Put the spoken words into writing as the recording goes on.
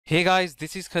Hey guys,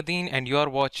 this is Khadeen and you are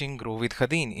watching Grow with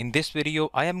Khadeen. In this video,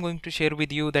 I am going to share with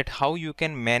you that how you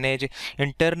can manage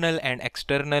internal and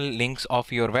external links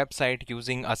of your website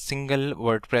using a single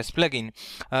WordPress plugin.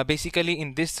 Basically,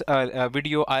 in this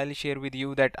video, I'll share with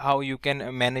you that how you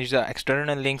can manage the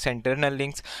external links, internal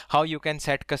links, how you can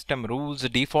set custom rules,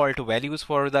 default values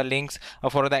for the links,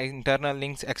 for the internal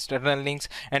links, external links,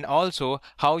 and also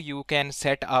how you can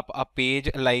set up a page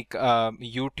like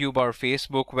YouTube or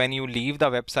Facebook. When you leave the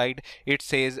website, it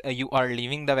says you are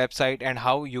leaving the website, and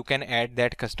how you can add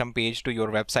that custom page to your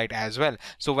website as well.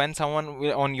 So when someone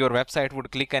on your website would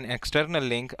click an external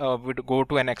link, would go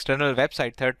to an external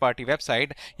website, third-party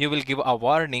website, you will give a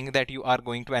warning that you are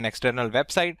going to an external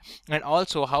website. And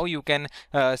also how you can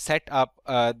set up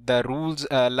the rules,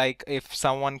 like if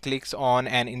someone clicks on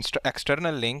an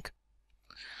external link,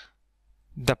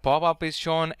 the pop-up is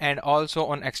shown. And also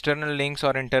on external links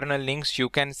or internal links, you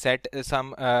can set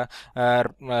some rel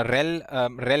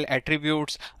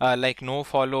attributes, like no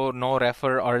follow, no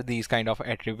refer, or these kind of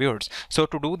attributes. So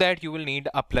to do that, you will need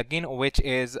a plugin which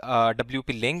is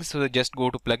WP Links. So just go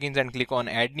to plugins and click on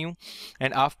add new,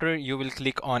 and after you will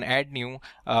click on add new,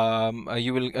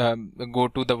 you will go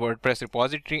to the WordPress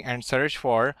repository and search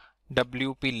for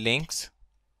WP Links.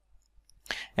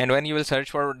 And when you will search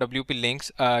for WP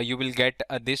Links, you will get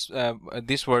this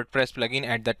WordPress plugin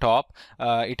at the top.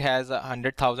 It has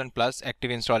 100,000 plus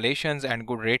active installations and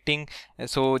good rating.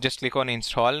 So just click on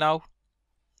install now.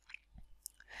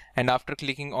 And after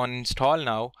clicking on install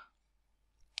now,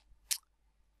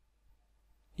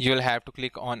 you will have to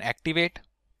click on activate.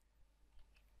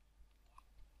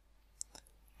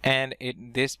 And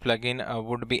this plugin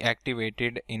would be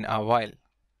activated in a while.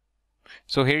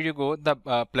 So here you go, the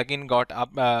plugin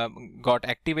got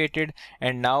activated,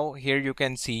 and now here you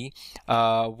can see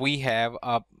we have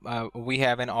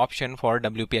an option for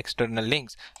WP external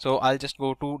links. So I'll just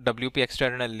go to WP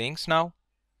external links now,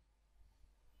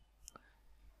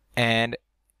 and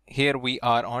here we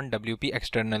are on WP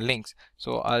external links.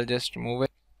 So I'll just remove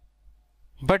it.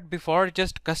 But before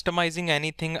just customizing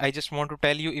anything, I just want to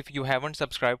tell you, if you haven't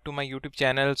subscribed to my YouTube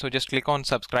channel, so just click on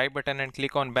subscribe button and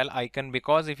click on bell icon,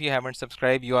 because if you haven't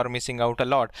subscribed, you are missing out a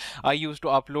lot. I used to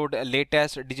upload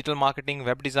latest digital marketing,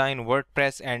 web design,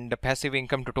 WordPress, and passive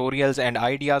income tutorials and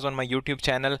ideas on my YouTube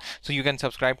channel. So you can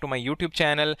subscribe to my YouTube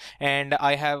channel, and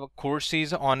I have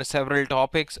courses on several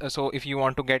topics. So if you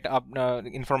want to get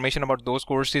information about those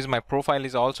courses, my profile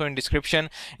is also in description.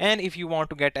 And if you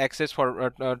want to get access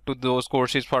to those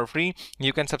courses for free,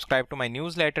 you can subscribe to my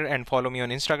newsletter and follow me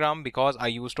on Instagram, because I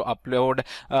used to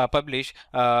publish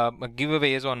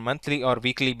giveaways on monthly or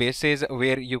weekly basis,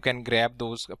 where you can grab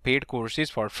those paid courses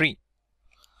for free.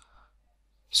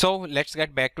 So let's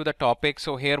get back to the topic.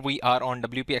 So here we are on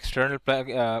WP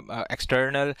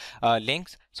external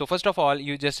links. So first of all,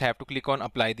 you just have to click on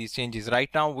apply these changes. Right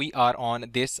now we are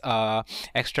on this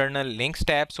external links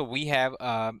tab. So we have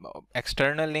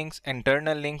external links,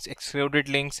 internal links, excluded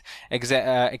links,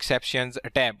 exceptions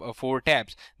tab, 4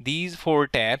 tabs. These 4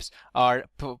 tabs are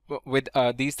with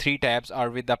these 3 tabs are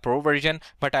with the pro version,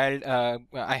 but I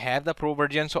have the pro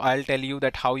version, so I'll tell you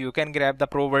that how you can grab the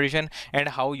pro version and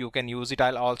how you can use it.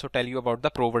 I'll also tell you about the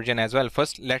pro version as well.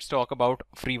 First, let's talk about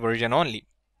free version only.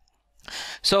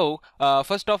 So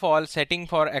first of all, setting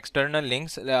for external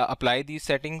links, apply these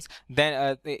settings.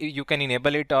 Then you can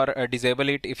enable it or disable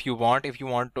it if you want. If you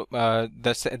want to,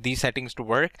 these settings to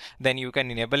work, then you can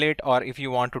enable it, or if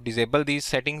you want to disable these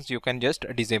settings, you can just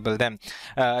disable them.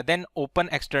 Then open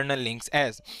external links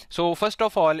as. So first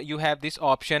of all, you have this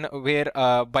option where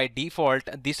by default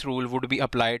this rule would be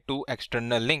applied to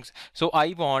external links. So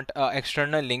I want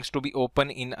external links to be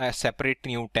open in a separate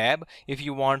new tab. If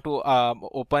you want to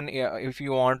if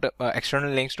you want external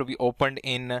links to be opened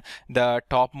in the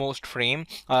topmost frame,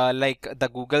 like the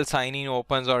Google sign-in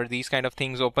opens or these kind of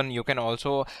things open, you can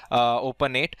also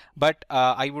open it, but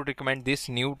I would recommend this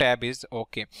new tab is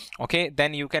okay.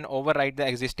 Then you can override the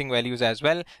existing values as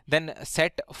well. Then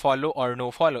set follow or no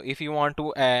follow. If you want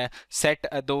to set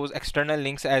those external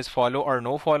links as follow or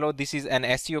no follow, this is an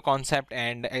SEO concept,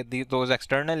 and those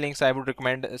external links I would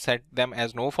recommend set them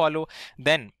as no follow.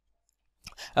 Then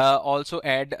also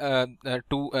add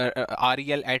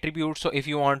rel attributes. So if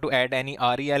you want to add any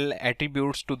rel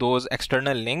attributes to those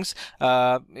external links,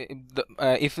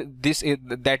 if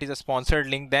that is a sponsored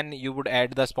link, then you would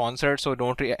add the sponsored, so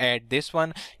don't add this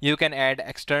one. You can add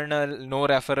external, no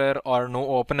referrer or no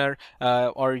opener,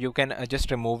 or you can just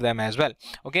remove them as well.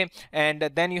 Okay, and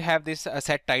then you have this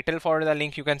set title for the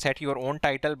link. You can set your own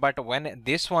title, but when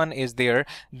this one is there,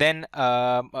 then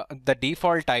the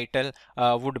default title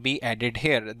would be added made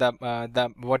here.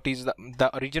 The what is the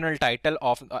original title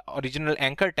of original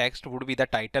anchor text would be the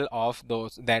title of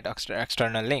that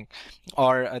external link,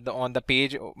 or on the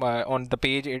page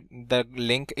the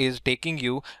link is taking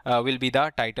you will be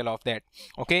the title of that.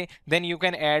 Okay, then you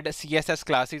can add CSS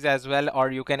classes as well,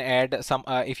 or you can add some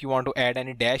if you want to add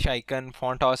any dash icon,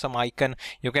 font awesome icon,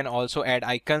 you can also add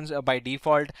icons by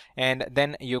default, and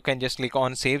then you can just click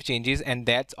on save changes, and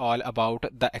that's all about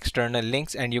the external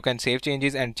links. And you can save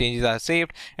changes and changes are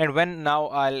saved. And when now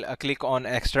I'll click on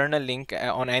external link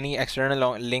on any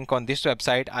external link on this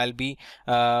website, I'll be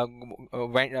go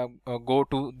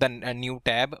to the new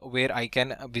tab where I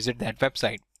can visit that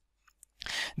website.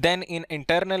 Then in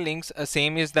internal links,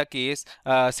 same is the case,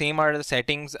 same are the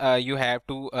settings. You have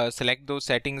to select those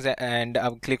settings and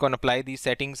click on apply these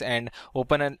settings and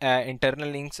open an internal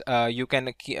links. You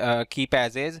can keep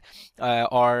as is,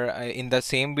 or in the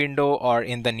same window or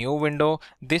in the new window.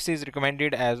 This is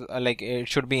recommended as like it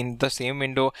should be in the same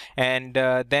window, and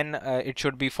then it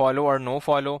should be follow or no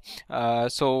follow.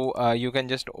 So you can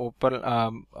just open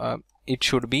it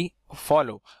should be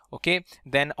follow. Okay,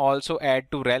 then also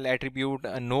add to rel attribute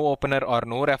no opener or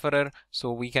no referrer,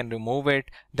 so we can remove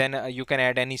it. Then you can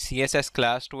add any CSS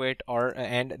class to it, or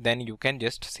and then you can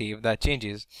just save the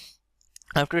changes.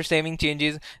 After saving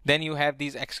changes, then you have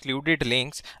these excluded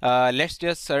links. Let's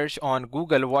just search on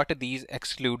Google what these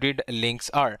excluded links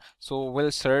are. So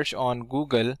we'll search on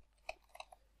Google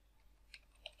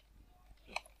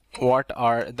what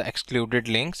are the excluded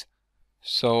links.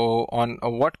 So on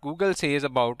what Google says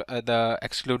about the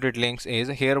excluded links is,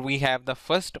 here we have the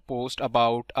first post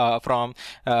about from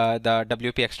the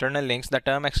WP external links. The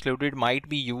term excluded might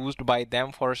be used by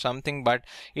them for something, but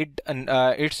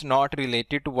it's not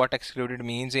related to what excluded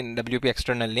means in WP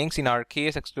external links. In our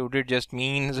case, excluded just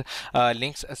means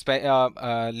links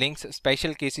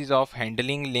special cases of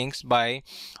handling links by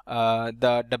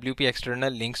the WP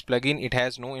external links plugin. It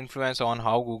has no influence on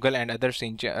how Google and other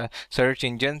search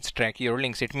engines track your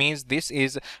links. It means this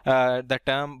is the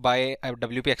term by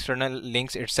WP external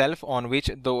links itself, on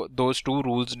which those two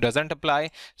rules doesn't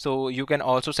apply. So you can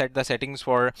also set the settings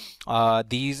for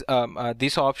this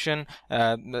option.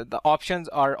 The options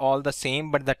are all the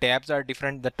same, but the tabs are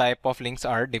different, the type of links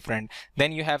are different.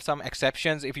 Then you have some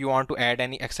exceptions. If you want to add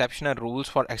any exceptional rules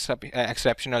for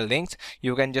exceptional links,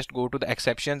 you can just go to the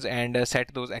exceptions and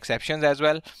set those exceptions as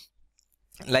well.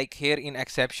 Like here in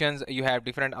exceptions, you have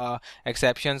different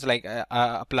exceptions, like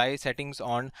apply settings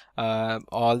on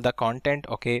all the content.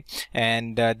 Okay,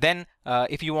 and then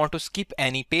if you want to skip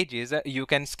any pages, you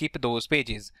can skip those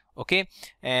pages. Okay,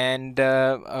 and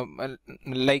then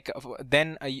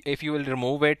if you will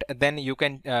remove it, then you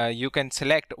can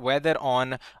select whether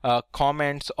on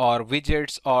comments or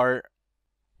widgets or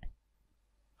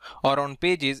on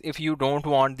pages. If you don't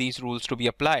want these rules to be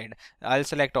applied, I'll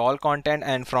select all content,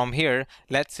 and from here,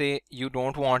 let's say you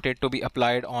don't want it to be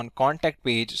applied on contact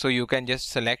page, so you can just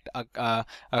select a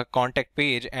contact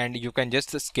page and you can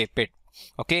just skip it.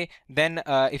 Okay, then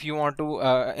if you want to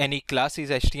any classes,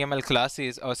 HTML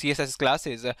classes or CSS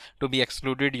classes to be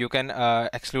excluded, you can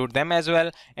exclude them as well.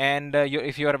 And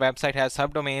if your website has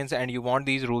subdomains and you want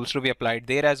these rules to be applied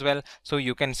there as well, so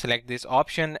you can select this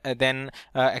option. Then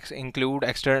include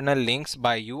external links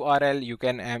by URL. You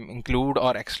can include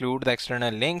or exclude the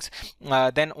external links.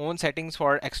 Then own settings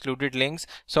for excluded links.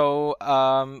 So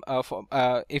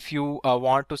if you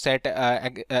want to set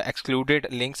excluded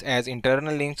links as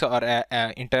internal links or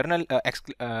internal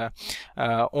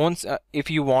if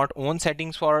you want own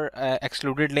settings for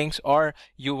excluded links, or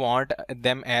you want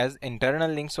them as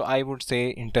internal links, so I would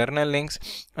say internal links.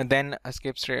 And then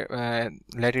skip straight,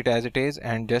 let it as it is,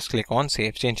 and just click on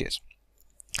save changes.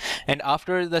 And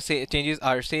after the changes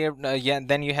are saved,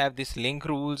 then you have this link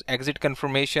rules, exit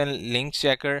confirmation, link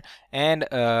checker, and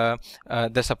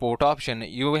the support option.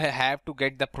 You have to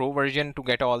get the pro version to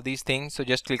get all these things, so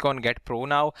just click on get pro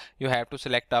now. You have to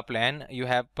select a plan. You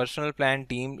have personal plan,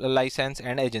 team license,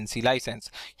 and agency license.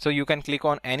 So you can click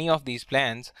on any of these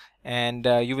plans, and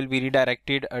you will be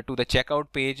redirected to the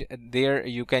checkout page. There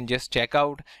you can just check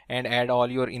out and add all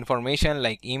your information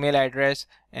like email address,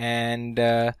 and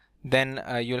then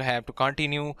you'll have to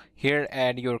continue here,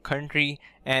 add your country,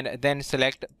 and then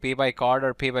select pay by card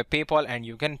or pay by PayPal, and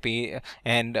you can pay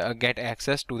and get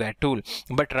access to that tool.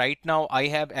 But right now I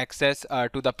have access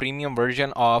to the premium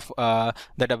version of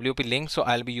the WP link, so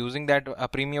I'll be using that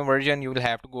premium version. You will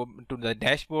have to go to the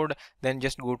dashboard, then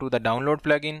just go to the download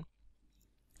plugin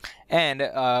and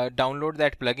download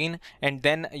that plugin, and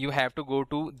then you have to go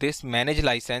to this manage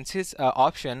licenses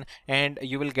option, and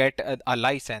you will get a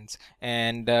license,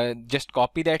 and just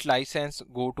copy that license,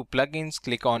 go to plugins,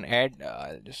 click on add,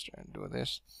 just do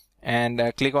this,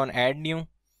 and click on add new.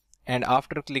 And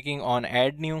after clicking on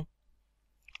add new,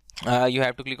 you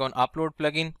have to click on upload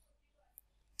plugin,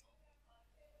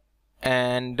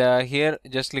 and here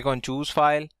just click on choose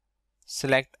file,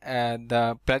 select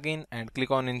the plugin and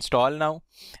click on install now,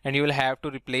 and you will have to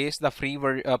replace the free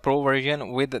pro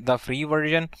version with the free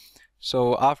version.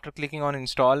 So after clicking on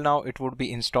install now, it would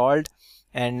be installed,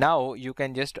 and now you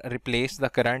can just replace the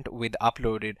current with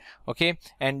uploaded. Okay,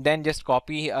 and then just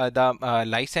copy the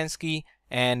license key,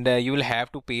 and you will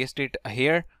have to paste it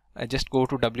here. Just go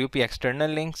to WP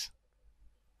external links,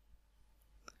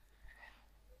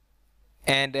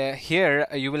 and here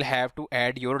you will have to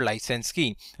add your license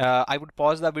key. I would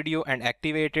pause the video and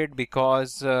activate it,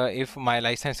 because if my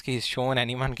license key is shown,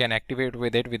 anyone can activate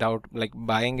with it without like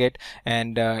buying it,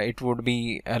 and it would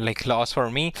be like loss for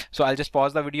me. So I'll just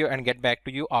pause the video and get back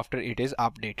to you after it is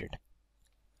updated.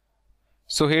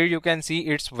 So here you can see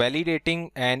it's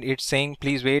validating and it's saying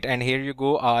please wait, and here you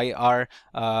go, our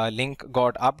link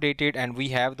got updated and we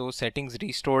have those settings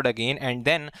restored again. And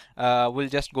then we'll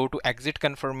just go to exit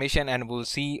confirmation and we'll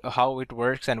see how it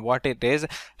works and what it is.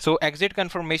 So exit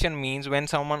confirmation means when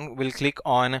someone will click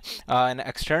on an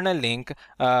external link,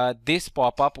 this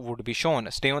pop-up would be shown: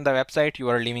 stay on the website, you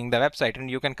are leaving the website. And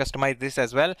you can customize this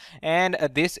as well, and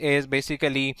this is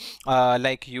basically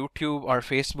like YouTube or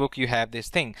Facebook, you have this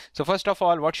thing. So first of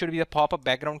all, what should be the pop-up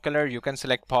background color? You can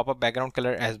select pop-up background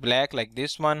color as black like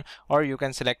this one, or you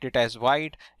can select it as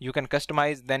white. You can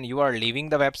customize. Then you are leaving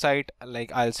the website,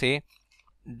 like I'll say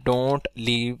don't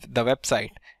leave the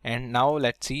website, and now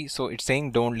let's see. So it's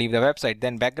saying don't leave the website.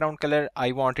 Then background color,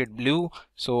 I want it blue,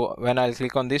 so when I'll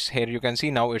click on this, here you can see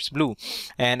now it's blue.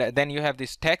 And then you have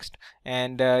this text,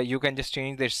 and you can just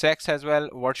change the text as well.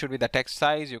 What should be the text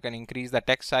size? You can increase the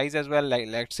text size as well, like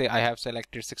let's say I have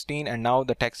selected 16 and now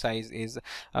the text size is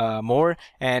more.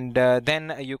 And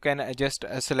then you can just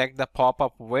select the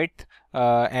pop-up width,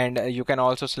 and you can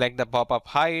also select the pop-up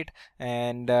height,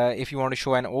 and if you want to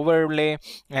show an overlay,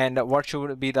 and what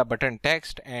should be the button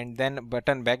text, and then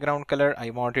button background color, I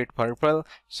want it purple.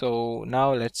 So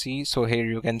now let's see. So here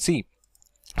you can see.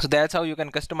 So that's how you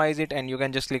can customize it, and you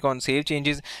can just click on save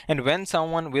changes. And when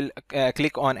someone will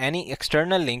click on any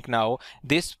external link, now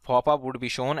this pop-up would be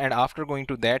shown, and after going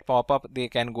to that pop-up, they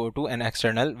can go to an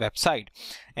external website.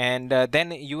 And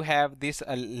then you have this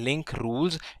link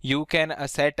rules. You can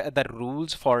set the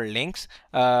rules for links.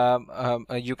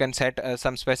 You can set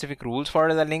some specific rules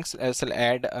for the links. So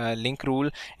add a link rule,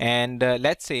 and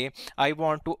let's say I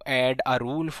want to add a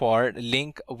rule for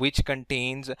link which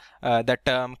contains the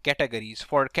term categories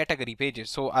for category pages.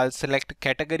 So I'll select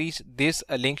categories. This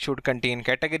link should contain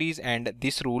categories, and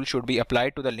this rule should be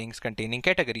applied to the links containing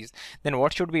categories. Then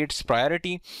what should be its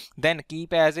priority? Then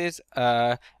keep as is.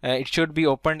 It should be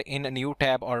opened in a new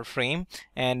tab or frame,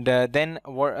 and then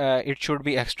it should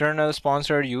be external,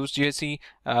 sponsored, used GSC.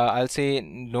 I'll say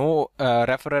no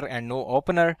referrer and no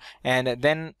opener. And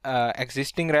then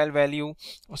existing rel value,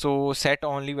 so set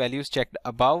only values checked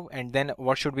above. And then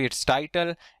what should be its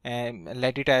title, and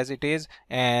let it as it is.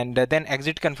 And then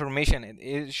exit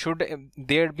confirmation, should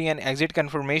there be an exit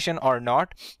confirmation or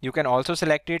not? You can also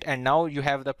select it, and now you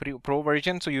have the pro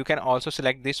version, so you can also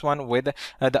select this one with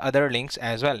the other links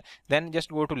as well. Then just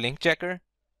go to link checker,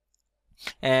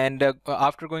 and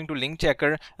after going to link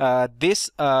checker,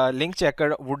 this link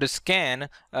checker would scan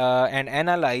and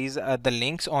analyze the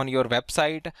links on your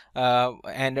website,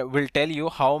 and will tell you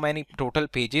how many total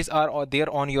pages are there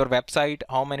on your website,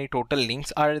 how many total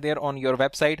links are there on your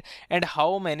website, and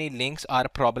how many links are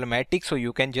problematic, so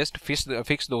you can just fix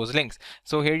those links.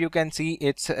 So here you can see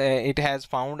it has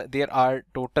found there are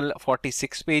total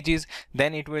 46 pages.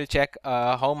 Then it will check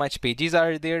how much pages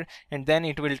are there, and then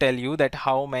it will tell you that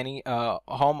how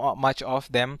much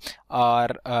of them are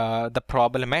the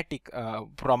problematic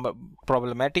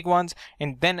ones,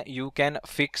 and then you can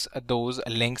fix those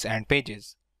links and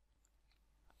pages.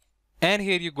 And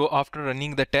here you go, after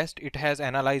running the test, it has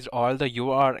analyzed all the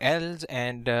URLs,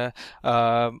 and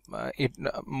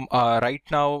right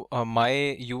now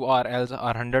my URLs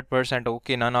are 100%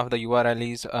 okay. None of the URL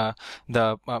is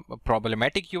the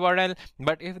problematic URL,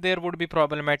 but if there would be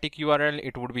problematic URL,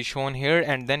 it would be shown here.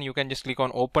 And then you can just click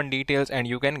on open details, and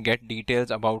you can get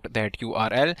details about that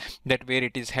URL, that where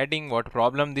it is heading, what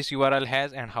problem this URL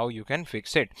has, and how you can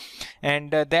fix it.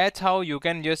 And that's how you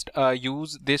can just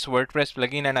use this WordPress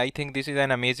plugin. And I think this is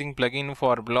an amazing plugin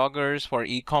for bloggers, for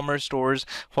e-commerce stores,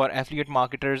 for affiliate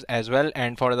marketers as well,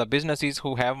 and for the businesses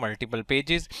who have multiple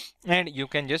pages. And you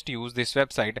can just use this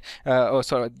website,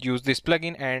 use this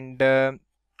plugin, and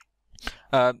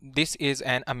this is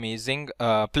an amazing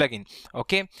plugin.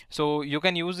 Okay, so you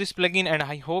can use this plugin, and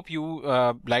I hope you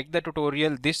like the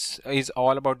tutorial. This is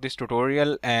all about this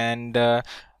tutorial, and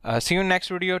see you in next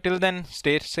video. Till then,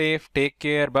 stay safe, take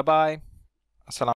care, bye bye. Assalam.